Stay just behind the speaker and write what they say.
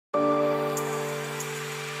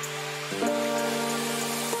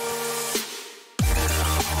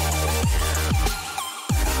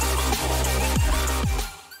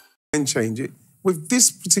and change it. With this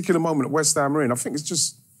particular moment at Westham are in, I think it's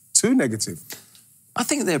just too negative. I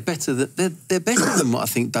think they're better than what I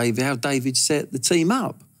think how David set the team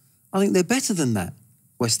up. I think they're better than that,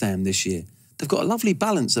 West Ham this year. They've got a lovely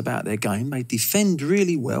balance about their game. They defend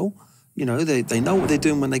really well. You know, they know what they're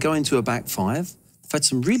doing when they go into a back five. They've had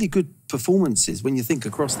some really good performances when you think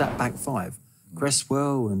across that back five.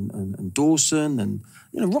 Cresswell and Dawson and,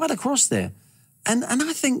 you know, right across there. And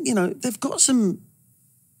I think, you know, they've got some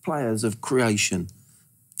players of creation.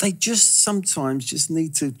 They just sometimes just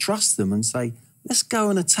need to trust them and say, let's go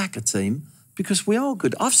and attack a team because we are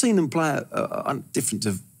good. I've seen them play different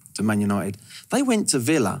to Man United. They went to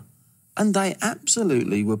Villa and they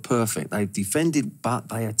absolutely were perfect. They defended, but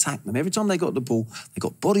they attacked them. Every time they got the ball, they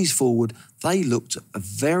got bodies forward. They looked a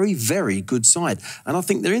very, very good side. And I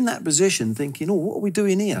think they're in that position thinking, oh, what are we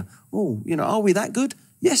doing here? Oh, you know, are we that good?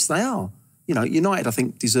 Yes, they are. You know, United, I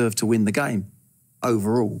think, deserve to win the game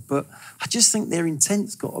overall. But I just think their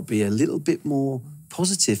intent's got to be a little bit more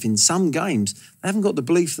positive in some games. They haven't got the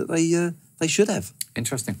belief that they should have.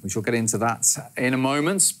 Interesting. We shall get into that in a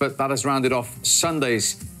moment. But that has rounded off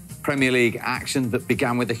Sunday's Premier League action that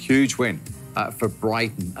began with a huge win for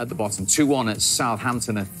Brighton at the bottom. 2-1 at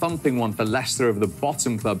Southampton, a thumping one for Leicester over the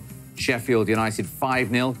bottom club, Sheffield United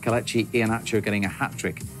 5-0. Kelechi Iheanacho getting a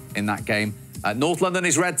hat-trick in that game. North London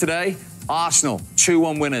is red today. Arsenal,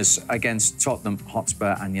 2-1 winners against Tottenham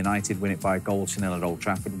Hotspur, and United win it by a goal to nil at Old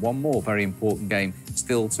Trafford. One more very important game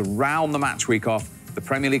still to round the match week off. The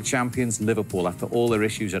Premier League champions Liverpool, after all their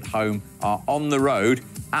issues at home, are on the road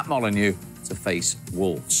at Molineux to face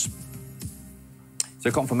Wolves.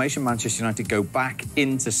 So confirmation, Manchester United go back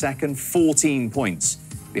into second, 14 points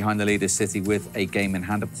behind the leader City with a game in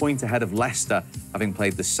hand, a point ahead of Leicester, having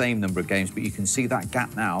played the same number of games. But you can see that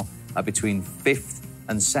gap now between fifth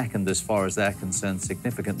and second as far as they're concerned,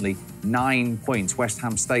 significantly 9 points. West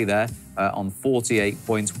Ham stay there on 48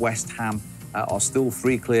 points. West Ham are still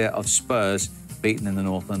 3 clear of Spurs, beaten in the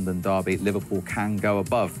North London derby. Liverpool can go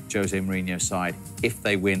above Jose Mourinho's side if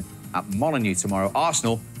they win at Molineux tomorrow.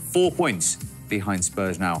 Arsenal, 4 points behind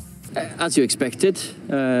Spurs now. As you expected,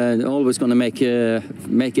 always going to make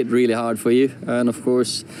it really hard for you. And of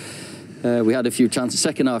course, we had a few chances.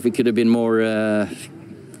 Second half, we could have been more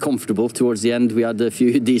comfortable towards the end. We had a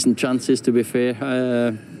few decent chances, to be fair,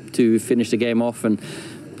 to finish the game off,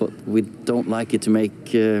 but we don't like it to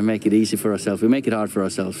make it easy for ourselves. We make it hard for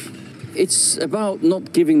ourselves. It's about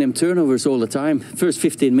not giving them turnovers all the time. First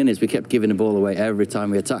 15 minutes, we kept giving the ball away every time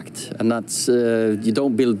we attacked, and that's you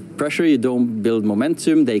don't build pressure, you don't build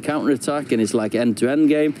momentum. They counter-attack, and it's like end-to-end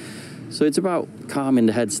game. So it's about calming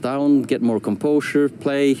the heads down, get more composure,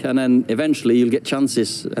 play, and then eventually you'll get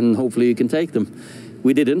chances, and hopefully you can take them.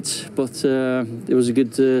 We didn't, but it was a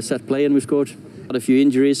good set play and we scored. Had a few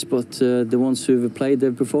injuries, but the ones who've played,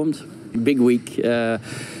 they've performed. Big week,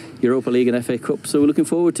 Europa League and FA Cup, so we're looking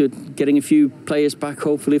forward to getting a few players back,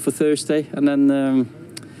 hopefully for Thursday, and then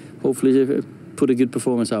hopefully put a good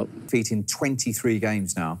performance out. Defeat in 23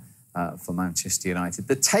 games now for Manchester United.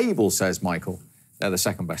 The table says, Michael, they're the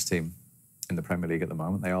second best team in the Premier League at the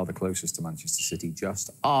moment. They are the closest to Manchester City. Just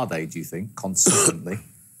are they, do you think, consistently?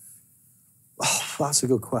 Oh, that's a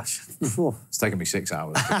good question. It's taken me 6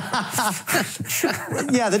 hours.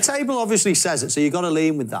 Yeah, the table obviously says it, so you've got to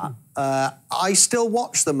lean with that. I still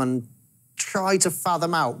watch them and try to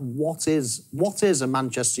fathom out what is a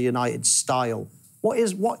Manchester United style. What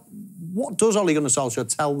does Ole Gunnar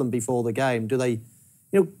Solskjaer tell them before the game? Do they,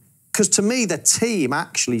 you know, because to me the team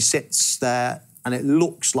actually sits there and it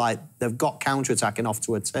looks like they've got counter-attacking off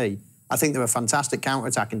to a T. I think they're a fantastic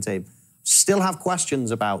counter-attacking team. Still have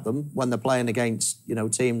questions about them when they're playing against, you know,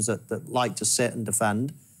 teams that like to sit and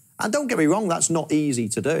defend. And don't get me wrong, that's not easy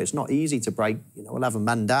to do. It's not easy to break, you know, 11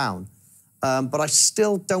 men down. But I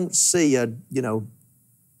still don't see you know,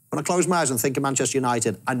 when I close my eyes and think of Manchester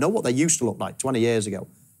United, I know what they used to look like 20 years ago.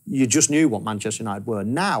 You just knew what Manchester United were.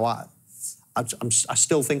 Now, I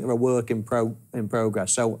still think they're a work in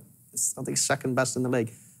progress. So I think second best in the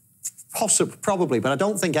league. Possibly, probably, but I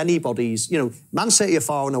don't think anybody's, you know, Man City are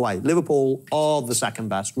far and away. Liverpool are the second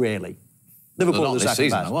best, really. Liverpool are the second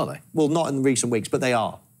best. Though, are they? Well, not in recent weeks, but they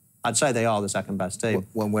are. I'd say they are the second best team.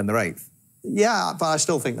 When they're 8th? Yeah, but I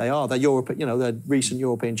still think they are. They're Europe, you know, they're recent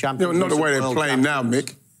European champions. No, not the way they're playing now,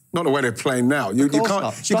 Mick. Not the way they're playing now. You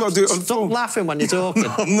can't. You got to do it on Stop laughing when you're talking.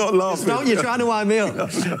 No, I'm not laughing. No, you're trying to wind me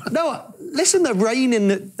up. No, listen, they're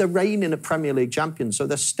reigning a Premier League champions, so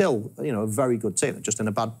they're still, you know, a very good team. They're just in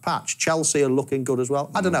a bad patch. Chelsea are looking good as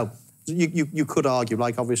well. I don't know. You could argue,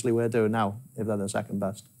 like obviously we're doing now, if they're the second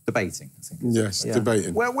best. Debating, I think. Yes, yeah.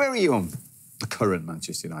 Debating. Where are you on the current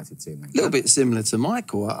Manchester United team then? A little bit similar to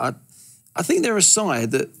Michael. I think they're a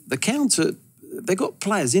side that the counter, they've got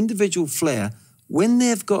players, individual flair. When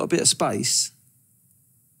they've got a bit of space,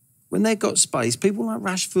 people like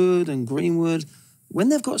Rashford and Greenwood, when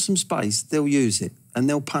they've got some space, they'll use it and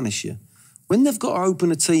they'll punish you. When they've got to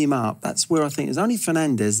open a team up, that's where I think there's only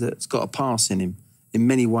Fernandes that's got a pass in him in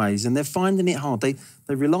many ways, and they're finding it hard. They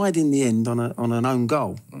relied in the end on an own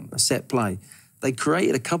goal, a set play. They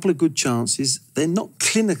created a couple of good chances. They're not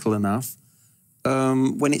clinical enough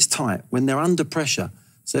when it's tight, when they're under pressure.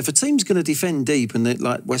 So if a team's going to defend deep, and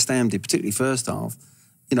like West Ham did, particularly first half,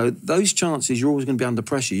 you know, those chances, you're always going to be under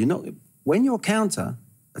pressure. When you're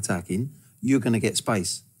counter-attacking, you're going to get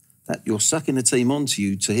space. That you're sucking the team onto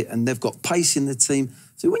you to hit, and they've got pace in the team.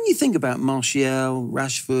 So when you think about Martial,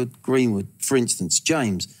 Rashford, Greenwood, for instance,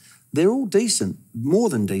 James, they're all decent, more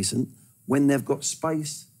than decent, when they've got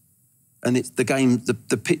space and it's the game,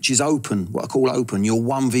 the pitch is open, what I call open, you're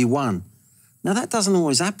 1v1. Now, that doesn't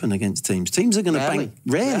always happen against teams. Teams are going to bang...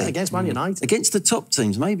 Rarely. Yeah, against Man United. Against the top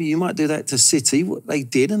teams. Maybe you might do that to City. What they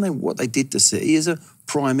did and what they did to City is a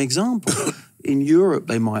prime example. In Europe,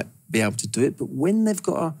 they might be able to do it, but when they've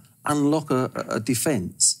got to unlock a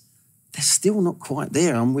defence, they're still not quite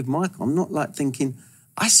there. I'm with Michael. I'm not like thinking...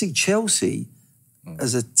 I see Chelsea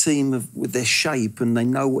as a team with their shape and they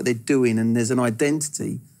know what they're doing and there's an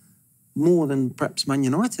identity more than perhaps Man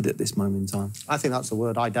United at this moment in time. I think that's the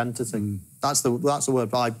word, identity. That's the word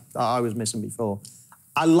I was missing before.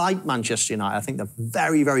 I like Manchester United. I think they're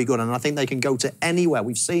very, very good, and I think they can go to anywhere.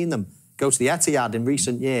 We've seen them go to the Etihad in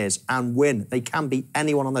recent years and win. They can beat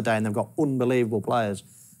anyone on the day, and they've got unbelievable players.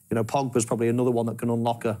 You know, Pogba's probably another one that can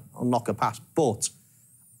unlock a pass. But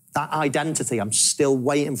that identity, I'm still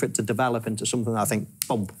waiting for it to develop into something that I think,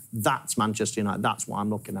 boom, that's Manchester United. That's what I'm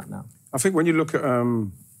looking at now. I think when you look at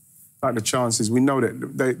like the chances, we know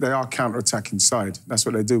that they are counter-attacking side. That's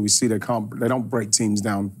what they do. We see they don't break teams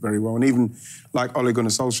down very well. And even like Ole Gunnar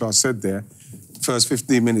Solskjaer said there, first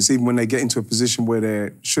 15 minutes, even when they get into a position where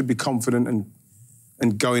they should be confident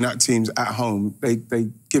and going at teams at home, they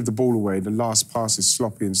give the ball away. The last pass is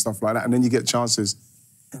sloppy and stuff like that. And then you get chances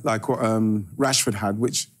like what Rashford had,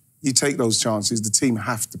 which you take those chances, the team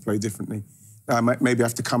have to play differently. Maybe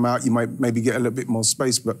have to come out, you might maybe get a little bit more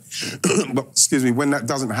space, but excuse me, when that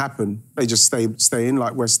doesn't happen, they just stay in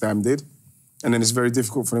like West Ham did, and then it's very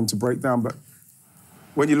difficult for them to break down. But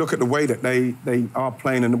when you look at the way that they are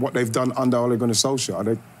playing and what they've done under Ole Gunnar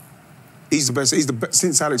Solskjaer, he's the best.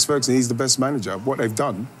 Since Alex Ferguson, he's the best manager. What they've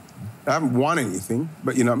done, they haven't won anything,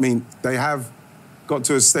 but you know what I mean. They have got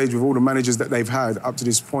to a stage with all the managers that they've had up to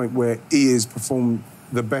this point where he has performed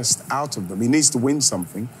the best out of them. He needs to win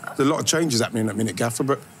something. There's a lot of changes happening at minute, Gaffer,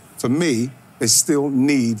 but for me, they still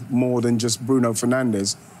need more than just Bruno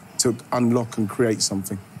Fernandes to unlock and create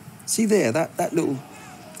something. See there, that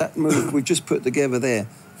move we've just put together there,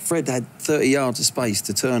 Fred had 30 yards of space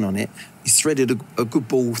to turn on it. He's threaded a good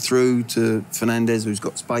ball through to Fernandes, who's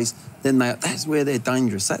got space. Then that's where they're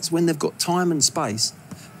dangerous. That's when they've got time and space.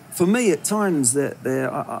 For me, at times,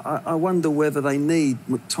 I wonder whether they need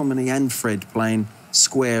McTominay and Fred playing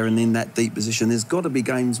square and in that deep position. There's got to be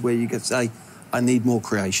games where you could say, I need more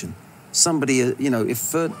creation. Somebody, you know, if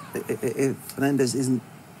Fernandes isn't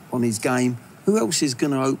on his game, who else is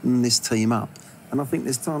going to open this team up? And I think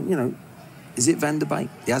this time, you know, is it Van der Beek?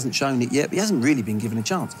 He hasn't shown it yet, but he hasn't really been given a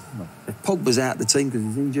chance. No. If Pogba's out of the team because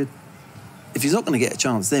he's injured, if he's not going to get a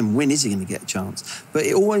chance, then when is he going to get a chance? But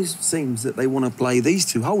it always seems that they want to play these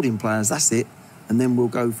two holding players, that's it, and then we'll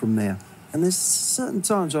go from there. And there's certain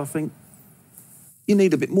times I think you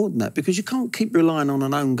need a bit more than that because you can't keep relying on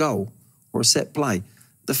an own goal or a set play.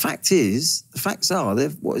 The facts are,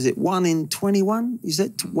 they've, 1 in 21? You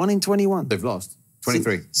said 1 in 21? They've lost.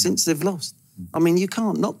 23. Since they've lost. I mean, you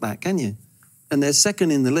can't knock that, can you? And they're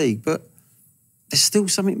second in the league, but there's still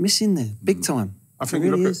something missing there, big time. I think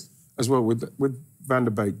you look at, as well, with Van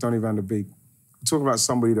der Beek, Donny Van der Beek, we're talking about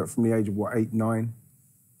somebody that from the age of, 8, 9,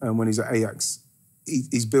 when he's at Ajax,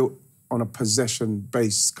 he's built on a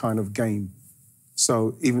possession-based kind of game.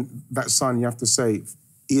 So even that sign, you have to say,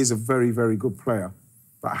 he is a very, very good player.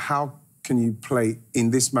 But how can you play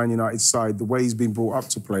in this Man United side the way he's been brought up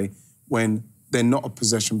to play when they're not a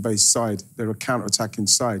possession-based side, they're a counter-attacking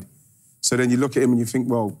side? So then you look at him and you think,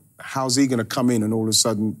 well, how's he going to come in and all of a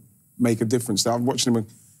sudden make a difference? Now, I've watched him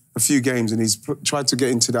a few games and he's tried to get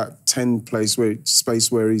into that 10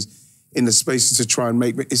 space where he's in the spaces to try and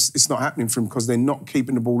make, but it's not happening for him because they're not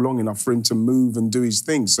keeping the ball long enough for him to move and do his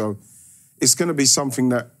thing. So it's going to be something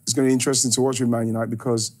that is going to be interesting to watch with Man United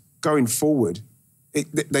because going forward,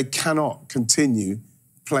 they cannot continue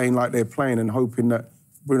playing like they're playing and hoping that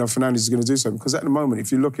Bruno Fernandes is going to do something. Because at the moment,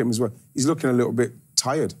 if you look at him as well, he's looking a little bit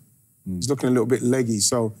tired. He's looking a little bit leggy.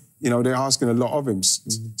 So You know, they're asking a lot of him.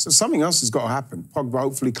 So something else has got to happen. Pogba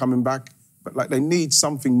hopefully coming back. But, like, they need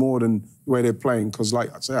something more than the way they're playing because,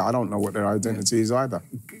 like I say, I don't know what their identity is either.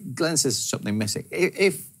 Glenn says something missing.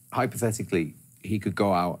 If hypothetically, he could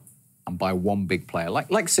go out and buy one big player,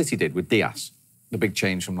 like City did with Diaz, the big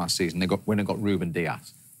change from last season, when they got Ruben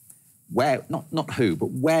Diaz, where, not who, but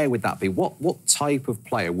where would that be? What type of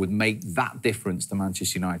player would make that difference to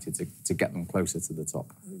Manchester United to get them closer to the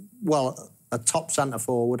top? Well, a top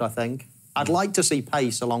centre-forward, I think. I'd like to see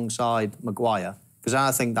pace alongside Maguire, because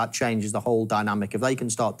I think that changes the whole dynamic. If they can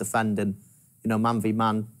start defending, you know, man v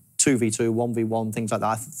man, 2v2, 1v1, things like that,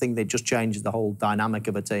 I think it just changes the whole dynamic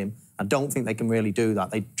of a team. I don't think they can really do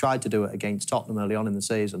that. They tried to do it against Tottenham early on in the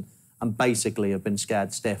season and basically have been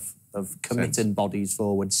scared stiff of committing bodies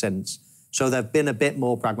forward since. So they've been a bit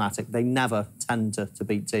more pragmatic. They never tend to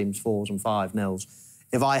beat teams 4s and 5-0s.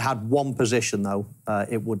 If I had one position, though,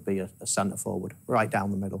 it would be a centre-forward, right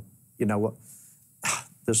down the middle. You know what?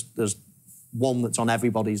 There's one that's on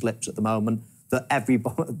everybody's lips at the moment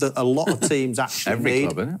that a lot of teams actually need. Every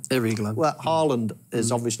club, isn't it? Every club. Well, Haaland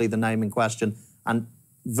is obviously the name in question, and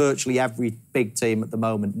virtually every big team at the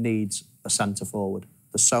moment needs a centre-forward.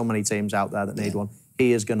 There's so many teams out there that need one.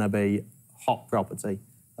 He is going to be hot property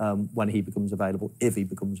when he becomes available, if he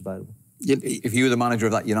becomes available. If you were the manager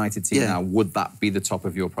of that United team now, would that be the top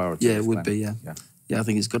of your priority? Yeah, it would be, yeah. I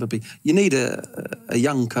think it's got to be. You need a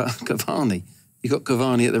young Cavani. You got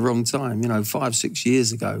Cavani at the wrong time, you know, 5-6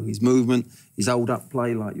 years ago. His movement, his hold-up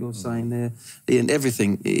play, like you're saying there, and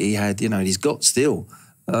everything he had, you know, he's got still.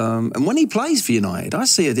 And when he plays for United, I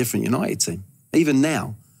see a different United team, even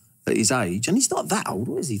now, at his age. And he's not that old,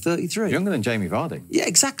 what is he, 33? Younger than Jamie Vardy. Yeah,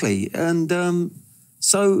 exactly. And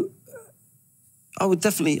so I would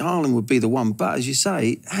definitely, Haaland would be the one. But as you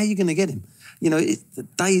say, how are you going to get him? You know,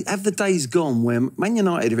 have the days gone where Man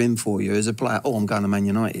United are in for you as a player? Oh, I'm going to Man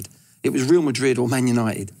United. It was Real Madrid or Man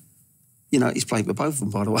United. You know, he's played with both of them,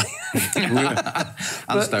 by the way.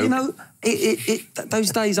 And Stoke. You know,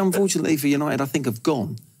 those days, unfortunately, for United, I think have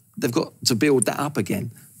gone. They've got to build that up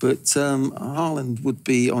again. But Haaland would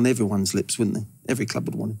be on everyone's lips, wouldn't he? Every club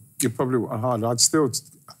would want him. You probably want Haaland.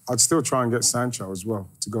 I'd still try and get Sancho as well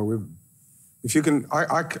to go with him. If you can,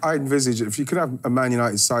 I envisage it. If you could have a Man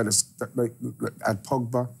United side that had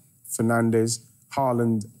Pogba, Fernandes,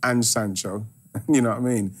 Haaland, and Sancho, you know what I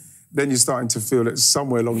mean? Then you're starting to feel that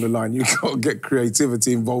somewhere along the line you've got to get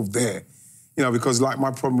creativity involved there. You know, because like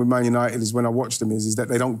my problem with Man United is when I watch them is that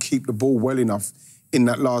they don't keep the ball well enough in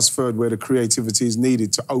that last third where the creativity is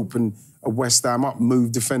needed to open a West Ham up,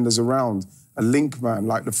 move defenders around, a link man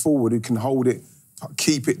like the forward who can hold it,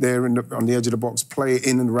 keep it there on the edge of the box, play it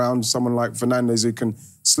in and around, someone like Fernandes who can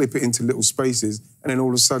slip it into little spaces, and then all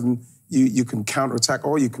of a sudden you can counter-attack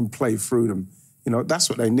or you can play through them. You know, that's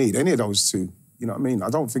what they need, any of those two. You know what I mean? I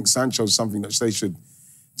don't think Sancho's something that they should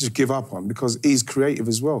just give up on because he's creative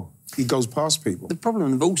as well. He goes past people. The problem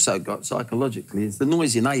they've also got psychologically is the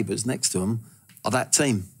noisy neighbours next to them are that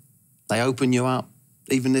team. They open you up.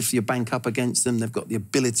 Even if you bank up against them, they've got the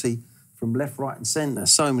ability from left, right and centre,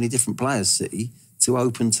 so many different players, City, to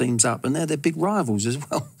open teams up. And they're their big rivals as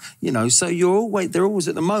well. You know, so they're always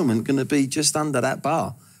at the moment going to be just under that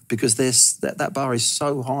bar because that bar is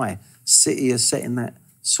so high. City are setting that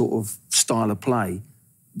sort of style of play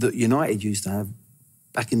that United used to have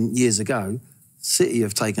back in years ago. City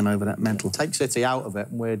have taken over that mental. Take City out of it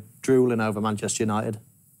and we're drooling over Manchester United.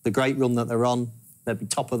 The great run that they're on, they'd be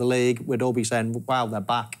top of the league. We'd all be saying, wow, they're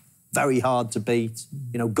back. Very hard to beat.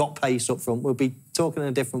 You know, got pace up front. We'll be talking in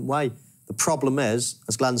a different way. The problem is,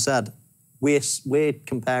 as Glenn said, we're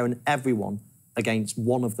comparing everyone against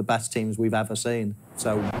one of the best teams we've ever seen.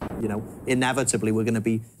 So, you know, inevitably we're going to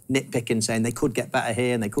be nitpicking, saying they could get better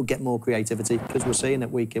here and they could get more creativity because we're seeing it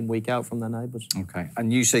week in, week out from their neighbours. OK.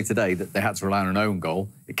 And you say today that they had to rely on an own goal.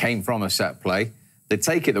 It came from a set play. They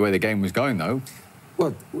take it the way the game was going, though.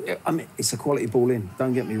 Well, I mean, it's a quality ball in.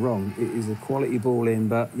 Don't get me wrong. It is a quality ball in,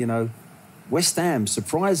 but, you know, West Ham,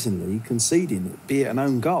 surprisingly, conceding it, be it an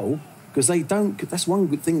own goal, because they don't... That's one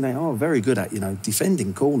good thing they are very good at, you know,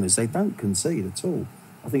 defending corners. They don't concede at all.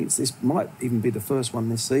 I think this might even be the first one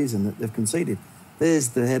this season that they've conceded. There's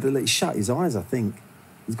the header. He shut his eyes, I think.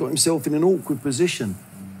 He's got himself in an awkward position.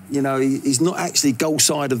 You know, he's not actually goal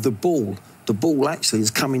side of the ball. The ball actually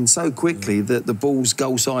is coming so quickly that the ball's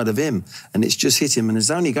goal side of him, and it's just hit him, and it's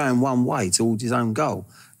only going one way towards his own goal.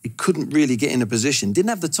 He couldn't really get in a position. Didn't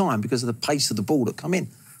have the time because of the pace of the ball that come in.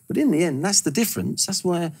 But in the end, that's the difference. That's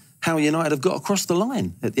where how United have got across the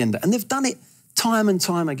line at the end. And they've done it time and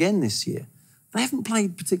time again this year. They haven't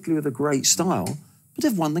played particularly with a great style, but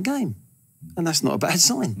they've won the game. And that's not a bad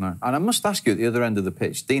sign. No. And I must ask you, at the other end of the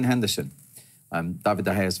pitch, Dean Henderson, David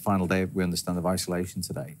De Gea's final day, we understand, of isolation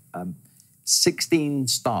today. 16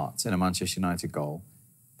 starts in a Manchester United goal.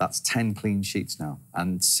 That's 10 clean sheets now,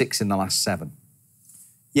 and 6 in the last 7.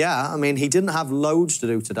 Yeah, I mean, he didn't have loads to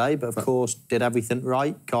do today, but of course did everything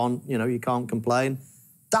right. You can't complain.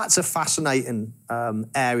 That's a fascinating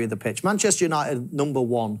area of the pitch. Manchester United,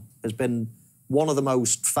 #1, has been one of the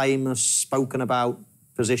most famous, spoken about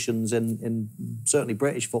positions in certainly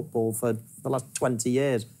British football for the last 20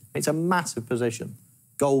 years. It's a massive position,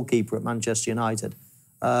 goalkeeper at Manchester United.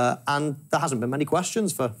 And there hasn't been many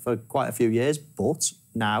questions for quite a few years, but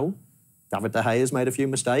now David De Gea has made a few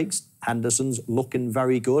mistakes. Henderson's looking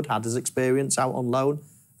very good, had his experience out on loan,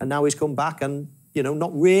 and now he's come back and,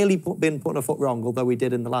 not really been putting a foot wrong, although he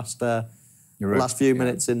did in the last few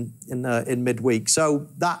minutes in midweek. So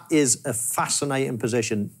that is a fascinating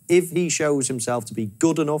position. If he shows himself to be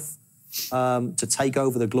good enough to take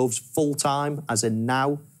over the gloves full time, as in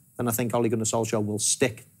now, then I think Ole Gunnar Solskjaer will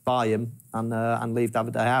stick by him and leave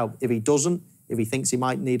David De Gea out. If he doesn't, if he thinks he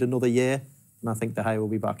might need another year, then I think De Gea will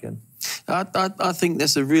be back in. I think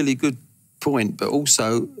that's a really good point, but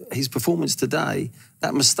also his performance today,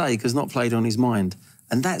 that mistake has not played on his mind.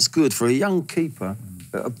 And that's good for a young keeper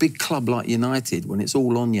at a big club like United, when it's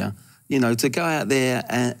all on you, to go out there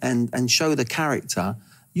and show the character.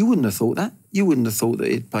 You wouldn't have thought that. You wouldn't have thought that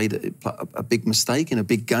he'd played a big mistake in a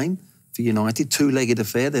big game for United, two-legged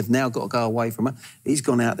affair. They've now got to go away from it. He's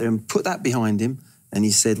gone out there and put that behind him, and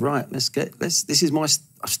he said, right,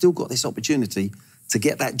 I've still got this opportunity to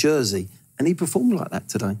get that jersey. And he performed like that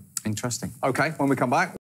today. Interesting. OK, when we come back...